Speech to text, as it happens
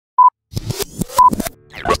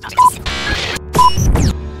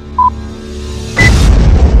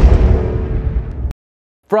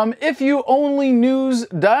From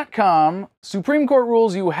ifyouonlynews.com, Supreme Court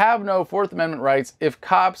rules you have no Fourth Amendment rights if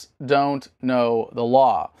cops don't know the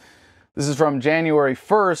law. This is from January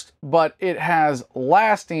 1st, but it has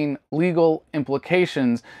lasting legal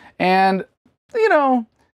implications. And, you know,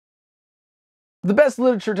 the best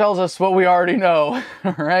literature tells us what we already know,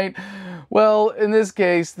 right? Well, in this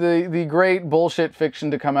case, the great bullshit fiction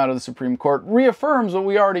to come out of the Supreme Court reaffirms what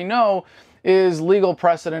we already know is legal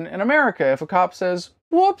precedent in America. If a cop says,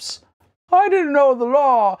 whoops, I didn't know the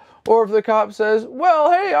law, or if the cop says, well,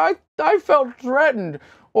 hey, I felt threatened,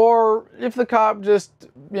 or if the cop just,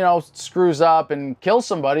 you know, screws up and kills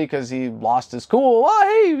somebody because he lost his cool, well,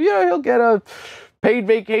 hey, yeah, he'll get a paid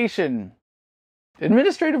vacation.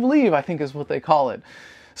 Administrative leave, I think is what they call it.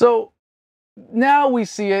 So now we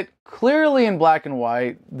see it clearly in black and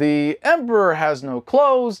white. The emperor has no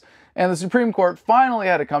clothes, and the Supreme Court finally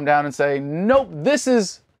had to come down and say, nope, this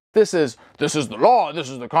is the law, this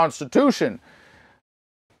is the Constitution.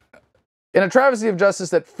 In a travesty of justice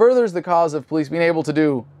that furthers the cause of police being able to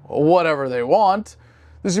do whatever they want,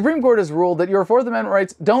 the Supreme Court has ruled that your Fourth Amendment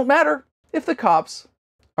rights don't matter if the cops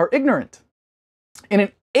are ignorant. In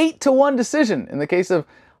an 8-1 decision in the case of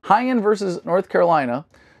Hyen versus North Carolina,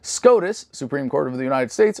 SCOTUS, Supreme Court of the United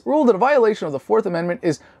States, ruled that a violation of the Fourth Amendment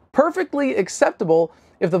is perfectly acceptable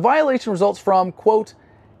if the violation results from, quote,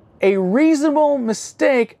 a reasonable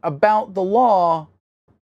mistake about the law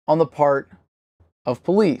on the part of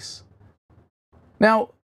police.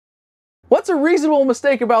 Now, what's a reasonable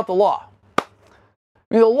mistake about the law? I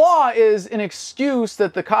mean, the law is an excuse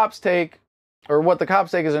that the cops take, or what the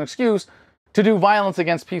cops take as an excuse to do violence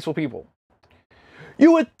against peaceful people.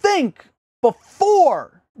 You would think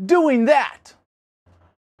before doing that,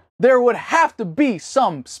 there would have to be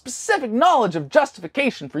some specific knowledge of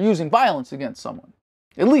justification for using violence against someone.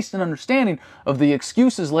 At least an understanding of the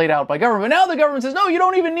excuses laid out by government. But now the government says, no, you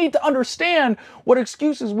don't even need to understand what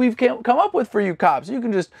excuses we've come up with for you cops. You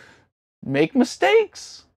can just make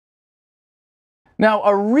mistakes. Now,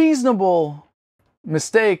 a reasonable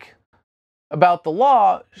mistake about the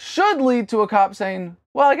law should lead to a cop saying,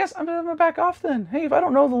 well, I guess I'm going to back off then. Hey, if I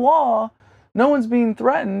don't know the law, no one's being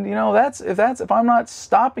threatened. You know, if I'm not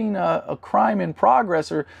stopping a crime in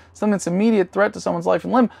progress or something that's immediate threat to someone's life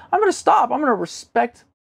and limb, I'm going to stop. I'm going to respect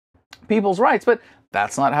people's rights. But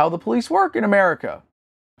that's not how the police work in America,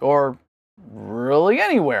 or really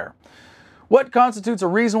anywhere. What constitutes a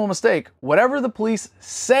reasonable mistake? Whatever the police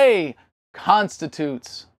say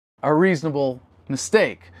constitutes a reasonable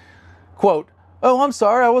mistake. Quote, oh, I'm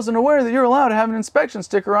sorry, I wasn't aware that you're allowed to have an inspection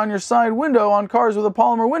sticker on your side window on cars with a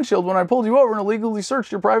polymer windshield when I pulled you over and illegally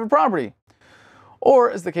searched your private property.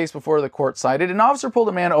 Or, as the case before the court cited, an officer pulled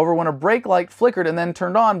a man over when a brake light flickered and then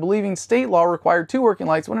turned on, believing state law required 2 working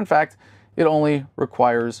lights when in fact it only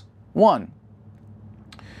requires 1.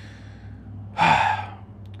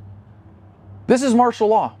 This is martial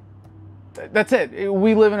law. That's it.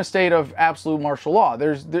 We live in a state of absolute martial law.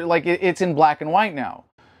 It's in black and white now.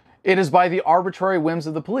 It is by the arbitrary whims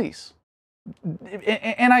of the police.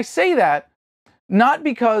 And I say that not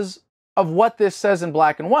because of what this says in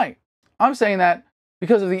black and white. I'm saying that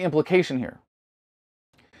because of the implication here.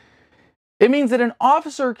 It means that an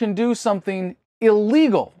officer can do something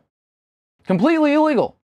illegal, completely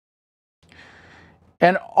illegal.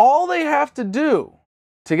 And all they have to do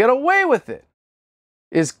to get away with it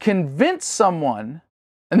is convince someone,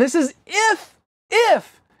 and this is if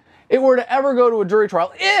it were to ever go to a jury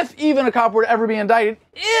trial, if even a cop were to ever be indicted,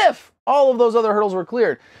 if all of those other hurdles were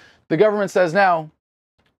cleared. The government says now,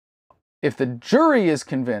 if the jury is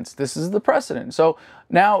convinced, this is the precedent. So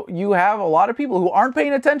now you have a lot of people who aren't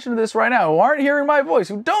paying attention to this right now, who aren't hearing my voice,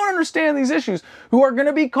 who don't understand these issues, who are going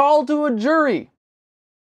to be called to a jury.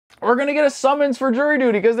 Or going to get a summons for jury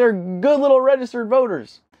duty because they're good little registered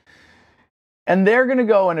voters. And they're going to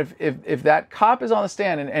go, and if that cop is on the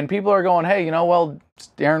stand and people are going, hey, you know, well,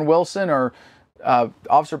 Darren Wilson or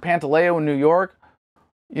Officer Pantaleo in New York,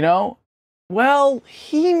 you know, well,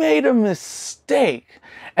 he made a mistake.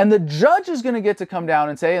 And the judge is going to get to come down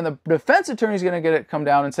and say, and the defense attorney is going to get to come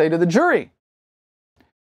down and say to the jury,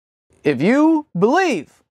 if you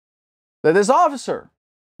believe that this officer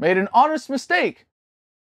made an honest mistake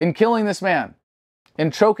in killing this man,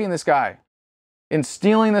 in choking this guy, in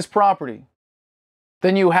stealing this property,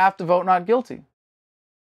 then you have to vote not guilty.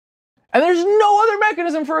 And there's no other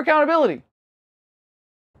mechanism for accountability.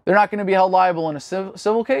 They're not going to be held liable in a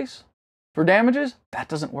civil case for damages. That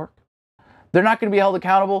doesn't work. They're not going to be held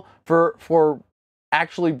accountable for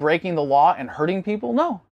actually breaking the law and hurting people.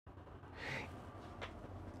 No.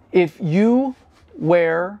 If you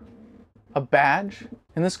wear a badge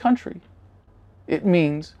in this country, it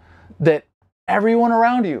means that everyone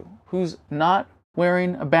around you who's not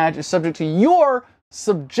wearing a badge is subject to your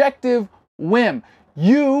subjective whim.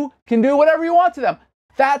 You can do whatever you want to them.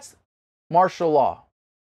 That's martial law.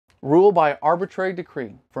 Rule by arbitrary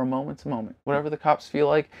decree from moment to moment. Whatever the cops feel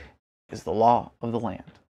like is the law of the land.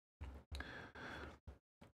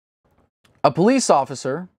 A police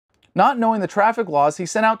officer, not knowing the traffic laws he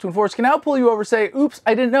sent out to enforce, can now pull you over, say, oops,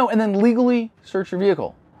 I didn't know, and then legally search your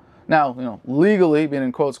vehicle. Now, legally, being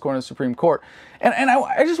in quotes, according to the Supreme Court. And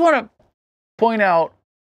I just want to point out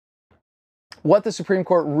what the Supreme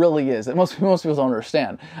Court really is that most people don't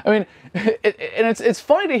understand. I mean, it's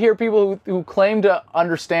funny to hear people who claim to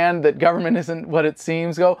understand that government isn't what it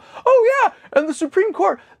seems go, oh yeah, and the Supreme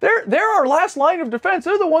Court, they're our last line of defense.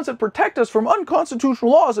 They're the ones that protect us from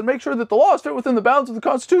unconstitutional laws and make sure that the laws fit within the bounds of the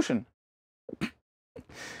Constitution.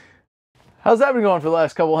 How's that been going for the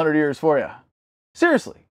last couple hundred years for you?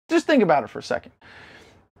 Seriously, just think about it for a second.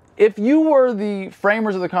 If you were the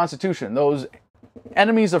framers of the Constitution, those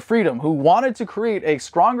enemies of freedom who wanted to create a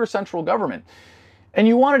stronger central government, and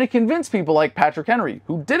you wanted to convince people like Patrick Henry,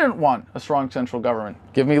 who didn't want a strong central government,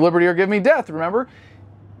 give me liberty or give me death, remember?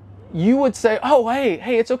 You would say, oh,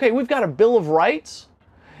 hey, it's okay, we've got a Bill of Rights,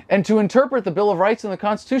 and to interpret the Bill of Rights in the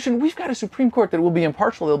Constitution, we've got a Supreme Court that will be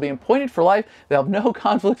impartial, they'll be appointed for life, they'll have no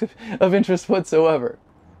conflict of interest whatsoever.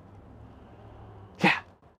 Yeah.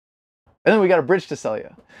 And then we got a bridge to sell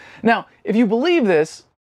you. Now, if you believe this,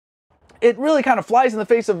 it really kind of flies in the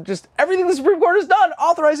face of just everything the Supreme Court has done,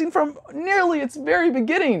 authorizing from nearly its very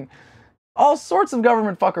beginning all sorts of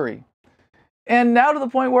government fuckery. And now to the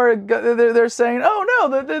point where they're saying, oh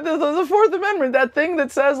no, the Fourth Amendment, that thing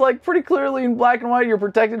that says like pretty clearly in black and white, you're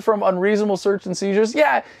protected from unreasonable search and seizures.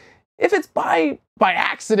 Yeah, if it's by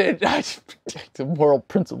accident, the moral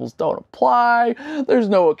principles don't apply. There's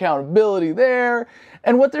no accountability there.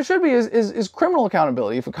 And what there should be is criminal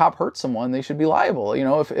accountability. If a cop hurts someone, they should be liable. You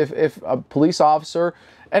know, if a police officer,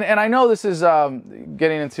 and I know this is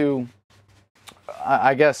getting into,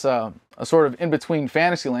 I guess, a sort of in-between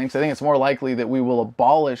fantasy lands. I think it's more likely that we will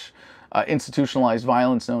abolish institutionalized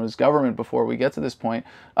violence known as government before we get to this point.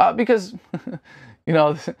 Because, you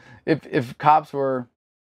know, if cops were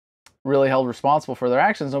really held responsible for their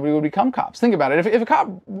actions, nobody would become cops. Think about it. If a cop,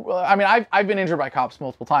 I mean, I've been injured by cops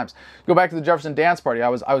multiple times. Go back to the Jefferson Dance Party. I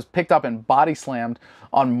was picked up and body slammed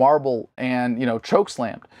on marble and, you know, choke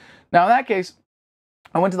slammed. Now in that case,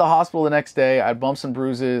 I went to the hospital the next day. I had bumps and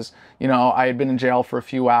bruises. You know, I had been in jail for a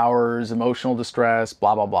few hours, emotional distress,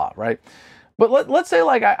 blah, blah, blah, right? But let's say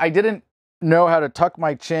like I didn't know how to tuck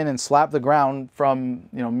my chin and slap the ground from,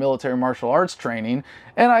 you know, military martial arts training,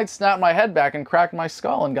 and I'd snapped my head back and cracked my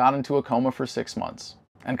skull and got into a coma for 6 months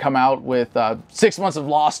and come out with 6 months of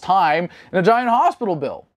lost time and a giant hospital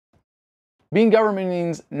bill. Being government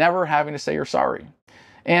means never having to say you're sorry.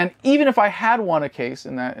 And even if I had won a case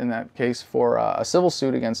in that case for a civil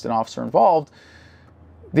suit against an officer involved,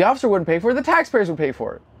 the officer wouldn't pay for it, the taxpayers would pay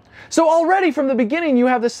for it. So already from the beginning you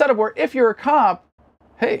have this setup where if you're a cop,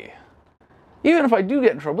 hey, even if I do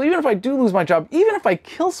get in trouble, even if I do lose my job, even if I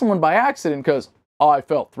kill someone by accident because I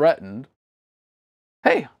felt threatened,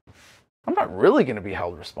 hey, I'm not really going to be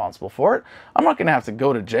held responsible for it. I'm not going to have to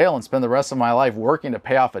go to jail and spend the rest of my life working to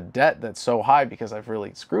pay off a debt that's so high because I've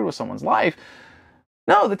really screwed with someone's life.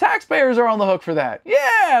 No, the taxpayers are on the hook for that.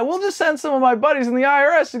 Yeah, we'll just send some of my buddies in the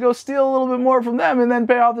IRS to go steal a little bit more from them and then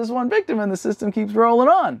pay off this one victim, and the system keeps rolling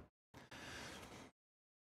on.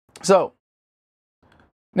 So,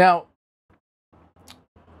 now,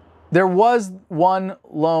 there was one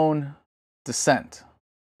lone dissent.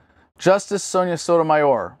 Justice Sonia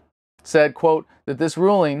Sotomayor said, quote, that this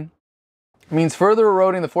ruling means further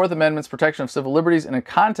eroding the Fourth Amendment's protection of civil liberties in a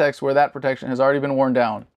context where that protection has already been worn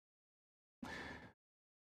down.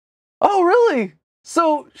 Oh, really?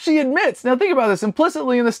 So she admits, now think about this,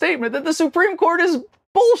 implicitly in the statement that the Supreme Court is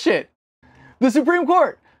bullshit. The Supreme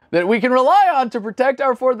Court that we can rely on to protect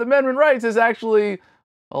our Fourth Amendment rights is actually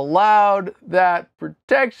allowed that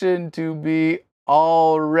protection to be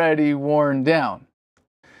already worn down.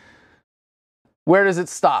 Where does it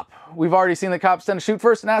stop? We've already seen that cops tend to shoot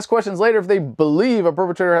first and ask questions later if they believe a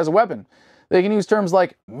perpetrator has a weapon. They can use terms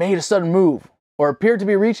like made a sudden move or appeared to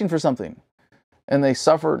be reaching for something, and they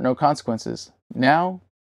suffer no consequences. Now,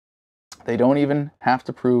 they don't even have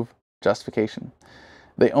to prove justification.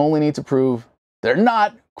 They only need to prove they're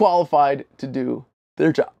not qualified to do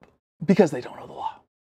their job because they don't